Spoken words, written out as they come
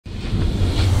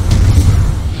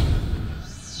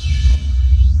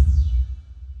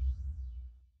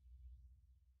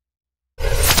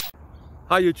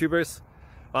Hi YouTubers.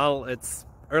 Well, it's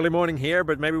early morning here,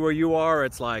 but maybe where you are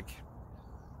it's like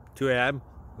 2 a.m.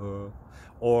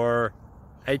 or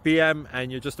 8 p.m. and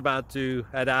you're just about to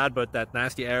head out, but that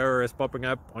nasty error is popping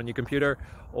up on your computer,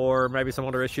 or maybe some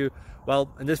other issue.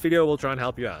 Well, in this video we'll try and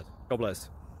help you out. God bless.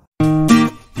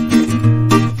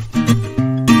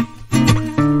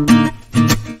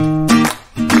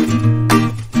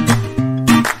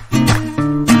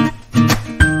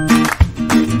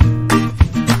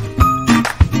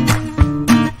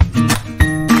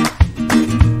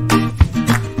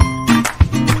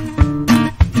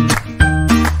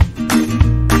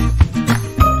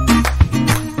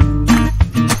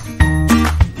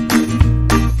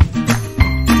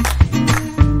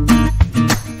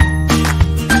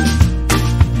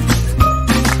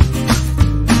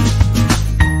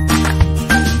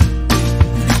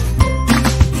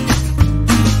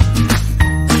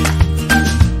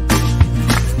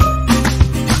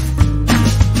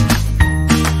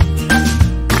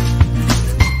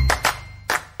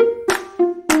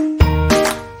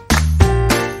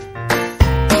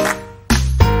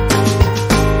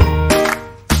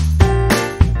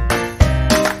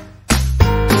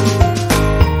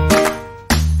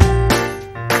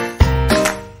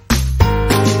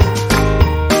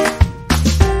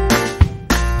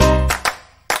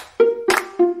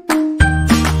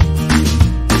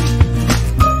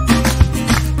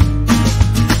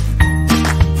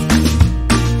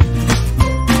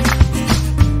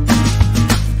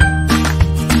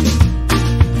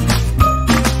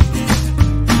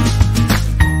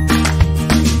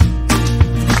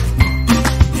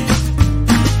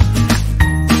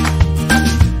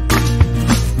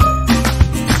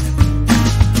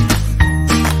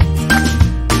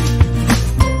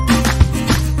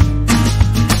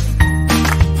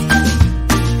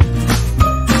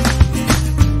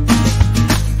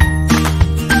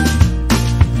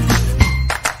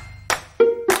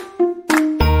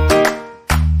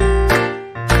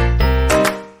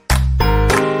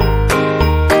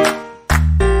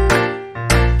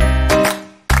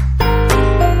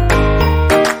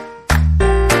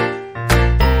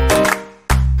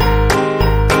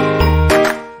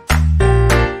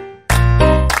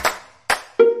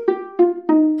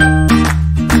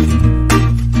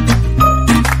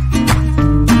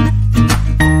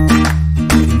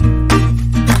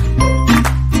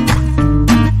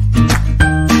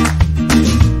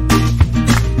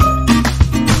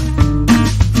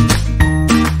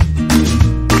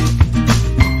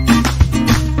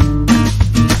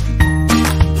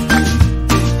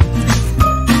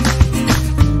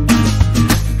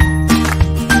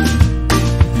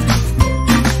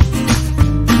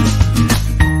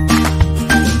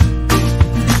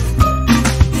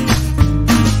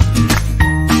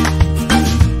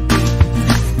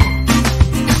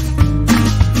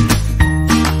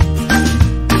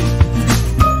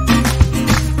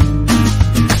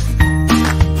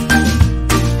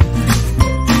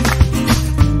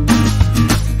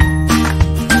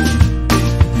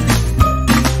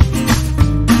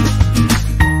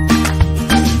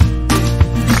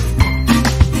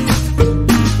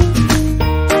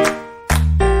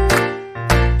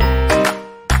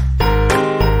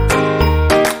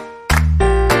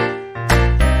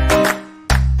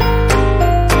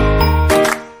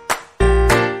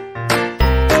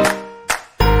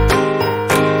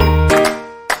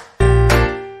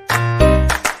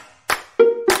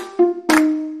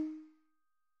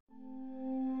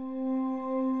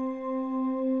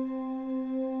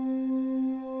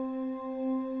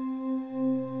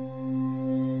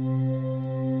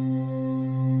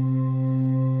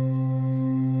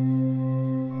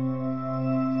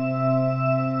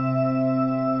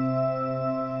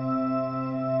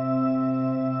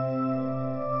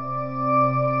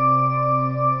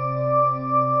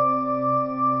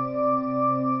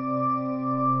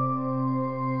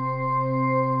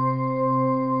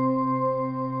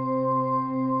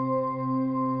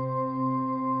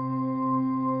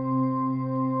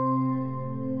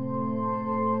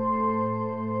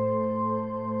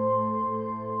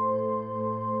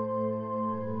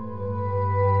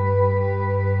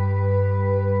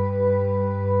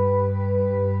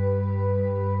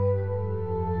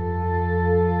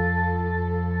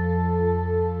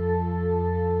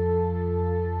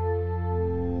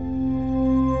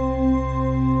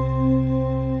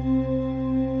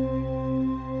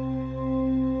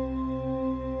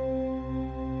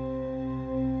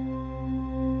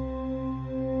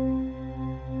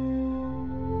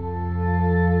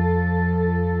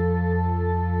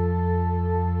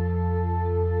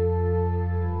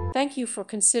 Thank you for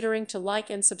considering to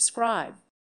like and subscribe.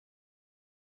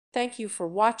 Thank you for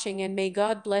watching and may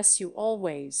God bless you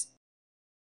always.